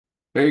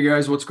Hey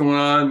guys, what's going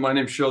on? My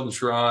name's Sheldon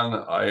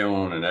Charron. I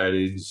own an ad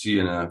agency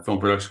and a film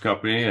production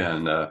company,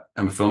 and I'm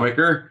a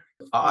filmmaker.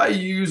 I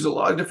use a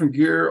lot of different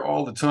gear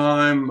all the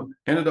time.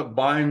 Ended up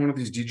buying one of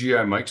these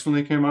DJI mics when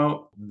they came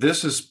out.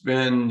 This has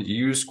been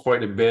used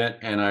quite a bit,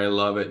 and I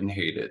love it and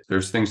hate it.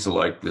 There's things to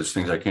like, there's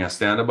things I can't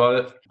stand about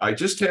it. I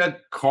just had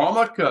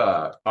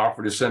Comica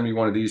offer to send me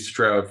one of these to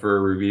try out for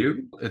a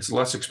review. It's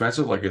less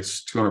expensive, like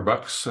it's 200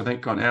 bucks, I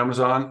think, on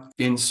Amazon.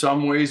 In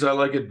some ways, I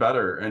like it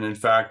better. And in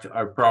fact,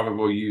 I probably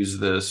will use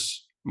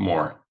this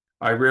more.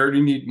 I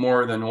rarely need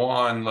more than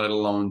one, let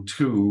alone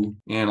two.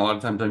 And a lot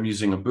of times I'm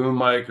using a boom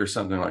mic or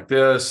something like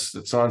this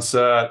that's on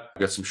set. I've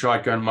got some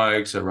shotgun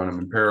mics. I run them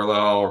in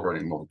parallel,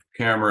 running multiple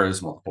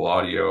cameras, multiple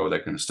audio,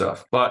 that kind of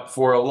stuff. But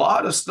for a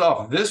lot of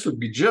stuff, this would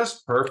be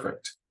just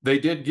perfect. They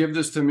did give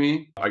this to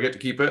me. I get to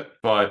keep it,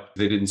 but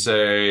they didn't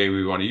say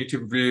we want a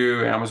YouTube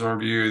review, Amazon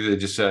review. They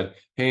just said,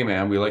 hey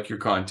man, we like your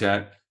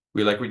content.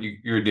 We like what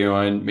you're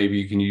doing. Maybe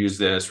you can use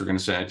this. We're going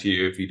to send it to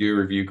you. If you do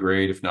a review,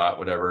 great. If not,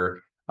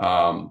 whatever.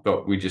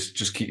 But we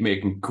just keep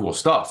making cool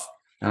stuff.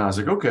 And I was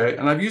like, okay.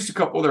 And I've used a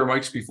couple of their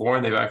mics before,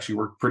 and they've actually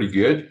worked pretty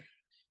good.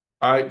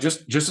 I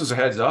just as a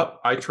heads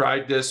up, I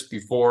tried this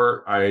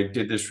before I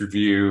did this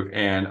review,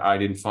 and I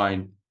didn't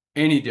find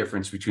any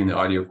difference between the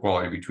audio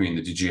quality between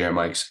the DJI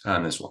mics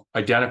and this one.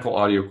 Identical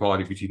audio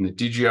quality between the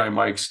DJI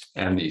mics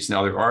and these.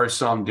 Now, there are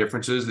some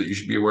differences that you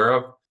should be aware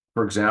of.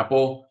 For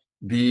example,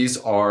 these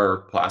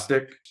are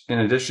plastic. In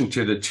addition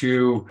to the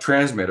two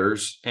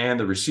transmitters and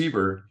the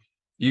receiver,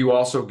 you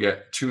also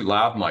get two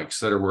lav mics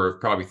that are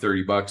worth probably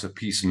 30 bucks a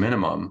piece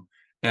minimum,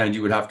 and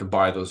you would have to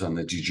buy those on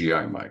the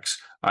DJI mics.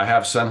 I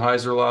have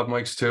Sennheiser lav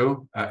mics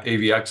too,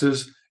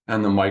 AVXs,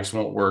 and the mics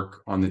won't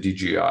work on the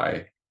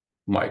DJI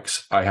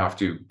mics. I have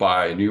to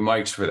buy new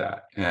mics for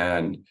that.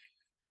 And,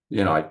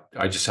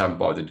 I just haven't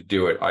bothered to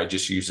do it. I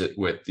just use it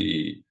with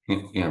the,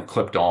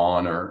 clipped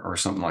on or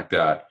something like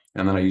that.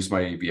 And then I use my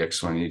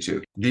AVX when I need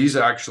to. These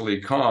actually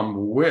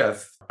come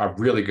with a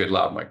really good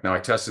lav mic. Now I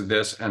tested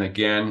this, and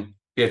again,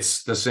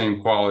 it's the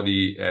same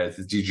quality as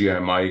the DJI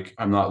mic.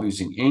 I'm not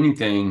losing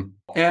anything.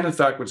 And in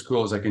fact, what's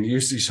cool is I can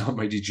use these on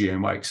my DJI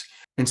mics.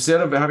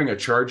 Instead of having a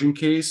charging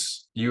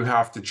case, you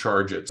have to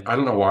charge it. I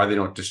don't know why they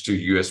don't just do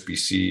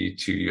USB-C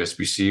to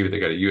USB-C, but they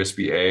got a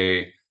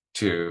USB-A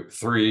to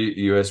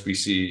 3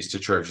 USB-Cs to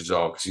charge these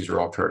all, because these are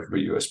all charged by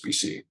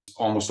USB-C.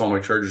 Almost all my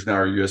chargers now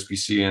are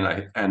USB-C,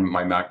 and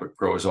my MacBook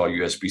Pro is all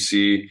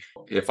USB-C.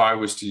 If I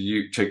was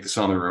to take this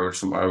on the road,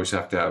 I always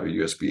have to have a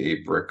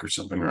USB-A brick or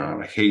something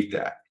around. I hate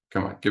that.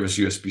 Come on, give us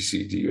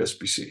USB-C to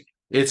USB-C.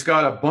 It's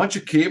got a bunch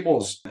of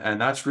cables, and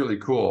that's really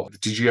cool. The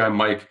DJI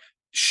mic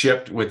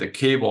shipped with a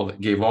cable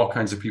that gave all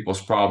kinds of people's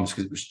problems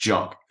because it was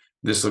junk.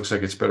 This looks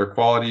like it's better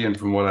quality, and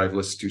from what I've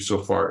listened to so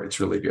far,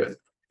 it's really good.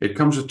 It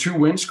comes with two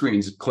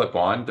windscreens that clip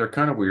on. They're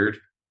kind of weird.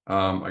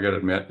 I got to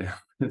admit,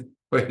 the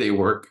way they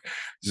work,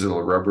 these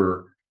little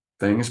rubber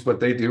things, but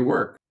they do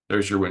work.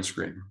 There's your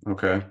windscreen,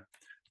 okay? And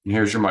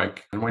here's your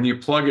mic. And when you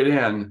plug it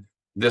in,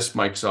 this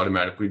mic's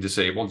automatically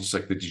disabled, just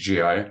like the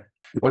DJI.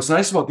 What's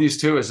nice about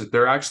these two is that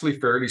they're actually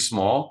fairly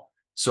small.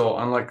 So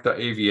unlike the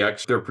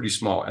AVX, they're pretty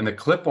small. And the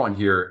clip on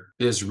here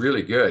is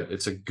really good.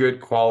 It's a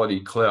good quality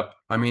clip.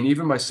 I mean,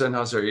 even my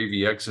Sennheiser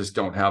AVXs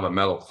don't have a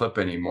metal clip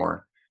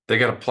anymore. They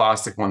got a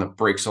plastic one that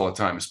breaks all the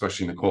time,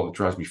 especially in the cold. It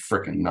drives me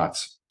freaking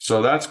nuts.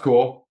 So that's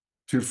cool.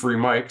 Two free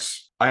mics.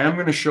 I am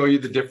going to show you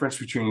the difference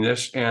between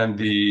this and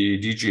the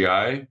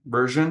DJI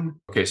version.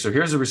 Okay, so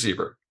here's the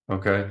receiver.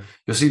 Okay,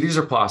 you'll see these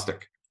are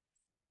plastic.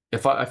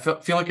 If I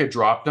feel like I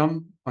dropped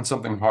them on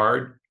something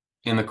hard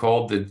in the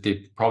cold,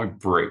 they'd probably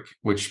break,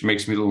 which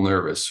makes me a little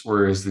nervous.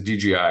 Whereas the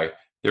DJI,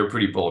 they're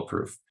pretty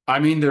bulletproof. I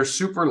mean, they're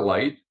super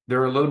light.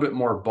 They're a little bit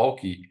more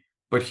bulky.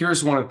 But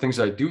here's one of the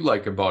things I do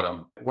like about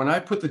them. When I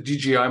put the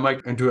DJI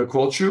mic into a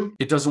cold shoe,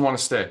 it doesn't want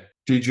to stay.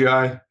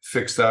 DJI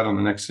fixed that on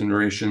the next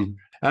generation.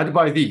 I had to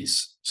buy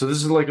these. So this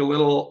is like a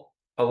little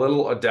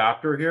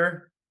adapter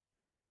here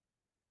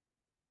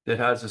that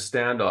has a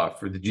standoff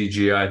for the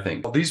DJI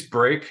thing. These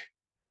break.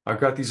 I've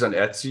got these on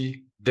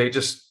Etsy. They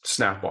just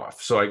snap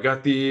off. So I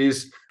got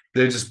these.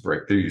 They just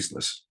break. They're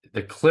useless.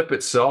 The clip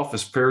itself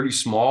is fairly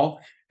small,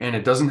 and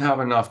it doesn't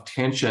have enough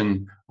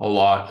tension a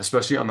lot,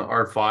 especially on the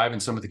R5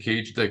 and some of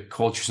the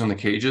cultures in the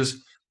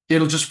cages.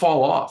 It'll just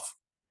fall off.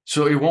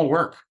 So it won't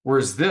work.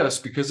 Whereas this,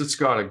 because it's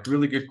got a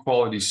really good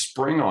quality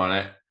spring on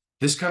it,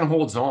 this kind of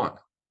holds on.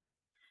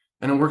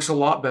 And it works a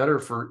lot better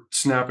for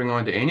snapping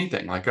onto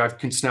anything. Like I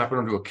can snap it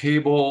onto a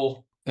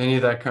cable, any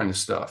of that kind of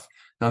stuff.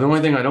 Now, the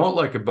only thing I don't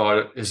like about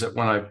it is that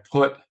when I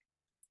put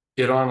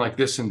it on like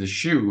this in the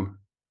shoe,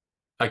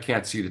 I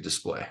can't see the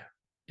display.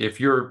 If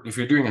you're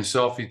doing a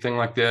selfie thing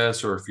like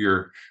this, or if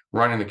you're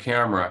running the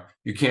camera,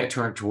 you can't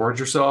turn it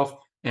towards yourself,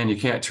 and you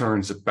can't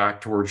turn it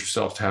back towards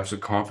yourself to have some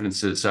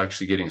confidence that it's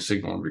actually getting a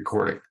signal and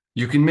recording.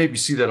 You can maybe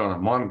see that on a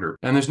monitor,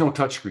 and there's no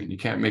touchscreen. You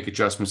can't make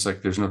adjustments,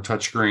 like there's no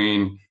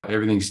touchscreen.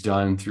 Everything's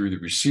done through the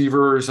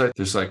receivers.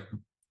 There's like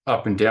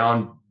up and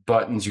down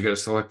buttons. You got to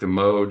select the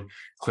mode,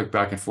 click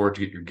back and forth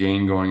to get your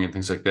gain going and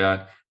things like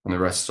that. And the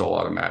rest is all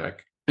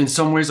automatic. In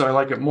some ways, I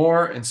like it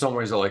more. In some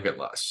ways, I like it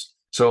less.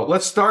 So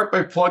let's start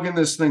by plugging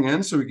this thing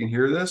in so we can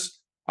hear this.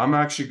 I'm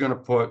actually going to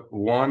put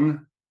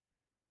one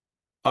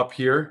up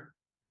here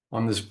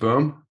on this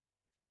boom,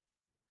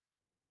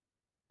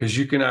 because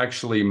you can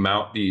actually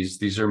mount these.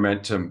 These are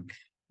meant to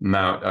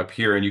mount up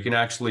here, and you can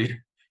actually,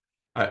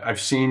 I've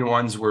seen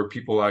ones where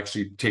people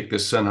actually take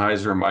this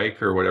Sennheiser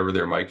mic or whatever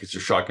their mic is,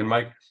 their shotgun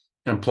mic,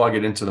 and plug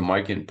it into the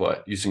mic input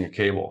using a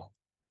cable,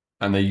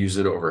 and they use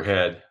it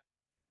overhead.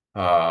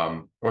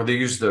 Or they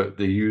use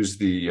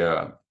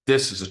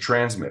this as a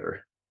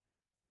transmitter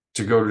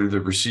to go to the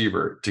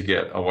receiver to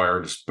get a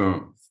wireless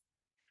boom.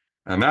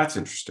 And that's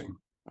interesting.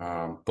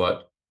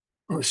 But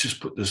let's just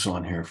put this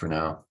on here for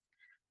now.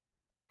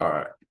 All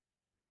right.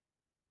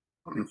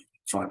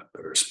 Find a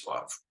better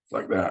spot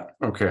like that.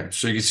 Okay,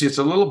 so you can see it's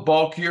a little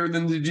bulkier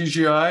than the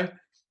DJI,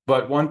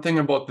 but one thing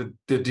about the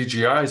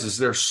DJIs is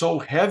they're so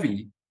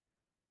heavy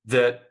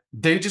that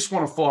they just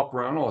want to flop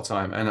around all the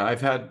time. And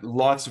I've had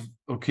lots of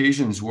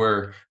occasions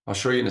where, I'll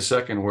show you in a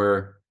second,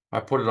 where I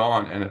put it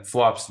on and it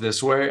flops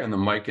this way and the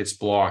mic gets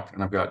blocked,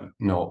 and I've got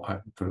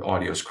the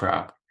audio's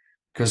crap,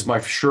 because my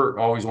shirt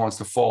always wants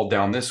to fall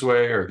down this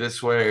way or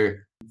this way.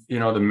 You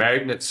know, the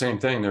magnets, same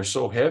thing. They're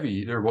so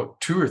heavy. They're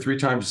about 2 or 3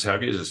 times as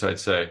heavy as this, I'd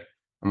say.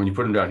 And when you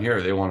put them down here,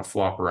 they want to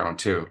flop around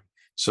too.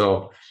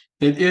 So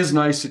it is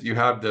nice that you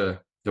have the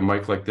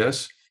mic like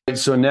this. And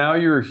so now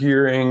you're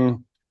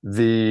hearing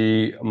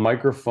the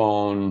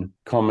microphone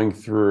coming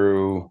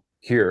through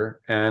here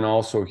and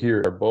also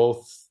here. They're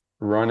both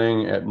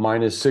running at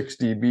 -6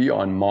 dB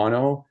on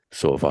mono.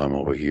 So if I'm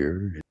over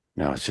here,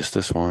 now it's just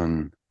this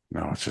one.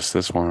 Now it's just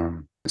this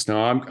one.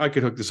 Now I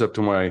could hook this up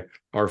to my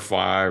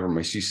R5 or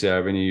my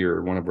C70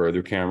 or one of our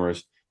other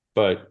cameras,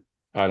 but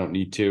I don't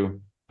need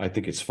to. I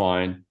think it's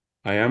fine.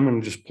 I am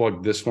going to just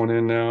plug this one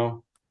in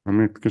now.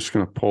 I'm just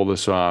going to pull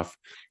this off.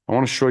 I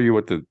want to show you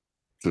what the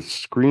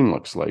screen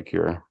looks like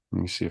here.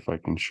 Let me see if I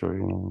can show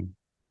you.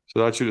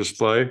 So that's your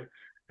display.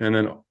 And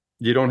then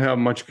you don't have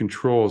much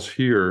controls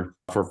here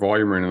for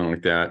volume or anything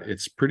like that.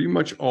 It's pretty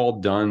much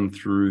all done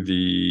through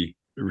the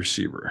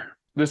receiver.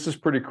 This is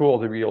pretty cool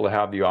to be able to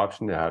have the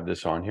option to have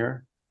this on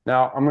here.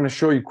 Now, I'm going to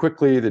show you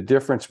quickly the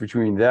difference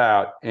between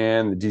that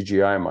and the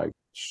DJI mic.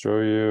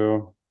 Show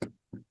you.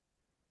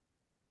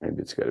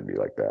 Maybe it's got to be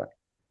like that.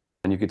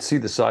 And you can see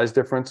the size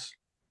difference.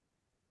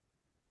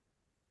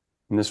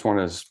 And this one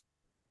is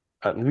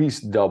at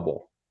least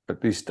double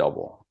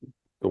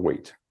the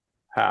weight,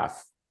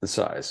 half the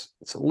size.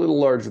 It's a little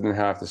larger than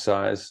half the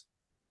size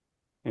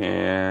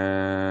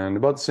and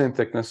about the same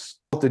thickness.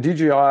 The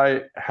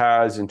DJI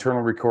has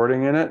internal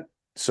recording in it.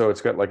 So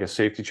it's got like a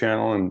safety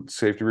channel and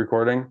safety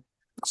recording.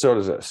 So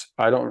does this.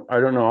 I don't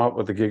know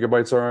what the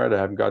gigabytes are at. I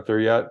haven't got there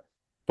yet,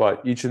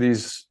 but each of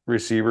these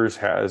receivers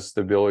has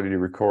the ability to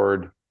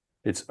record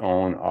its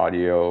own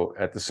audio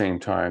at the same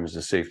time as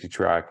the safety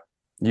track.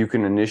 You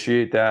can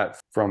initiate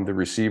that from the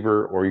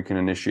receiver, or you can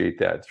initiate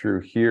that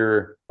through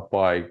here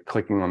by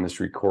clicking on this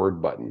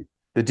record button.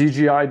 The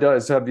DJI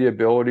does have the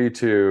ability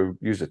to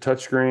use a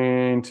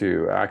touchscreen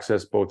to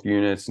access both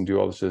units and do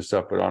all this other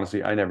stuff, but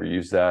honestly, I never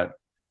use that.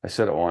 I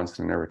said it once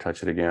and never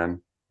touch it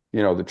again.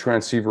 You know, the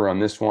transceiver on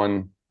this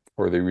one,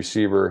 or the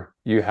receiver,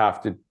 you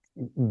have to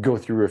go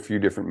through a few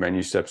different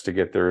menu steps to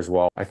get there as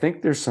well. I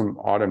think there's some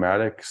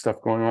automatic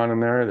stuff going on in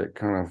there that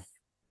kind of,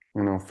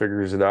 you know,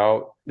 figures it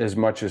out. As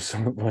much as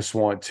some of us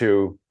want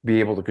to be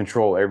able to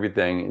control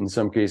everything, in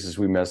some cases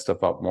we mess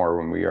stuff up more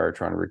when we are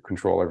trying to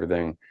control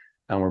everything,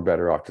 and we're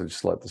better off to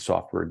just let the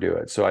software do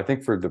it. So I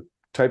think for the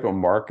type of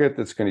market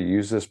that's going to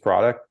use this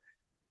product,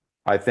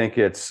 I think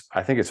it's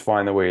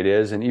fine the way it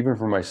is. And even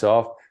for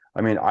myself,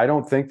 I mean, I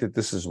don't think that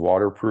this is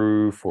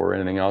waterproof or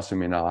anything else. I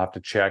mean, I'll have to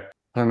check.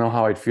 I don't know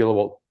how I'd feel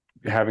about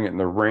having it in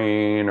the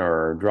rain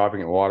or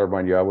dropping it in water.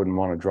 Mind you, I wouldn't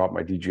want to drop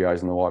my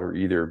DJIs in the water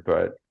either,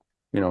 but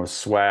you know,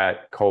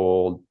 sweat,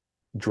 cold,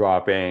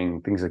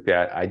 dropping, things like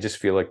that. I just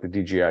feel like the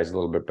DJI is a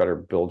little bit better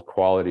build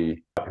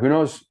quality. Who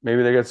knows?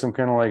 Maybe they got some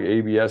kind of like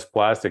ABS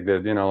plastic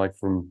that, you know, like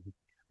from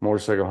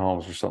motorcycle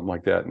helmets or something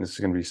like that. And this is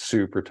going to be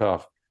super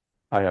tough.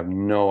 I have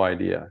no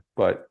idea,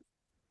 but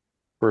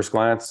first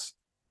glance,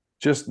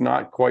 just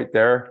not quite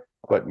there.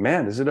 But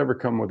man, does it ever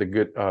come with a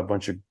good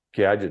bunch of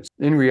gadgets?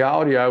 In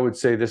reality, I would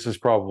say this is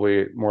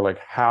probably more like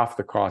half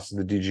the cost of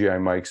the DJI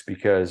mics,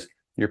 because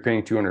you're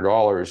paying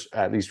 $200,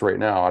 at least right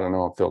now. I don't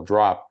know if they'll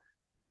drop,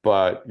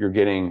 but you're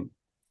getting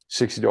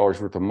 $60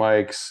 worth of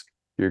mics.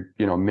 You're,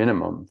 you know,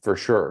 minimum for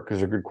sure, because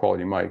they're good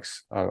quality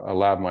mics,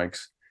 lab mics.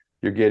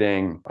 You're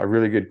getting a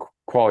really good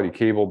quality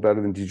cable, better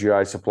than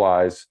DJI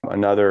supplies,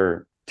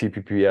 another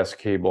TPPS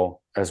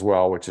cable as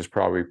well, which is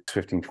probably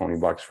 15, 20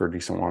 bucks for a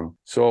decent one.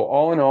 So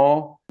all in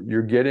all,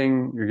 you're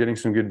getting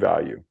some good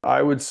value.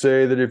 I would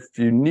say that if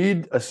you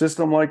need a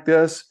system like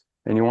this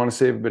and you want to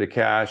save a bit of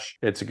cash,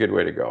 it's a good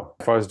way to go.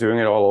 If I was doing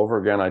it all over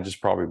again, I'd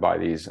just probably buy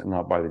these and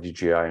not buy the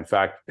DJI. In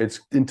fact, it's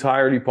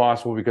entirely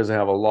possible, because I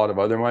have a lot of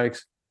other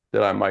mics,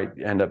 that I might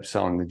end up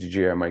selling the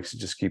DJI mics and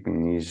just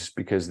keeping these, just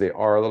because they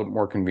are a little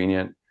more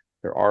convenient.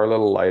 They are a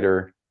little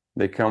lighter.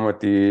 They come with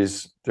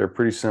these. They're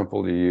pretty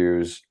simple to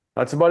use.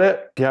 That's about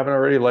it. If you haven't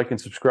already, like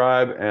and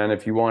subscribe. And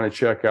if you want to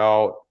check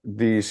out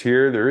these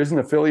here, there is an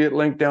affiliate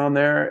link down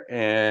there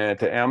and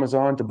to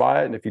Amazon to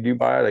buy it. And if you do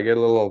buy it, I get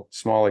a little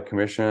small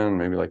commission,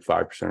 maybe like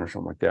 5% or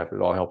something like that. But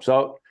it all helps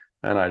out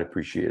and I'd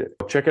appreciate it.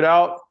 Check it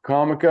out.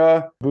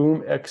 Comica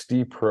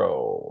BOOMX-D Pro.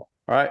 All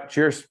right.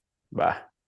 Cheers. Bye.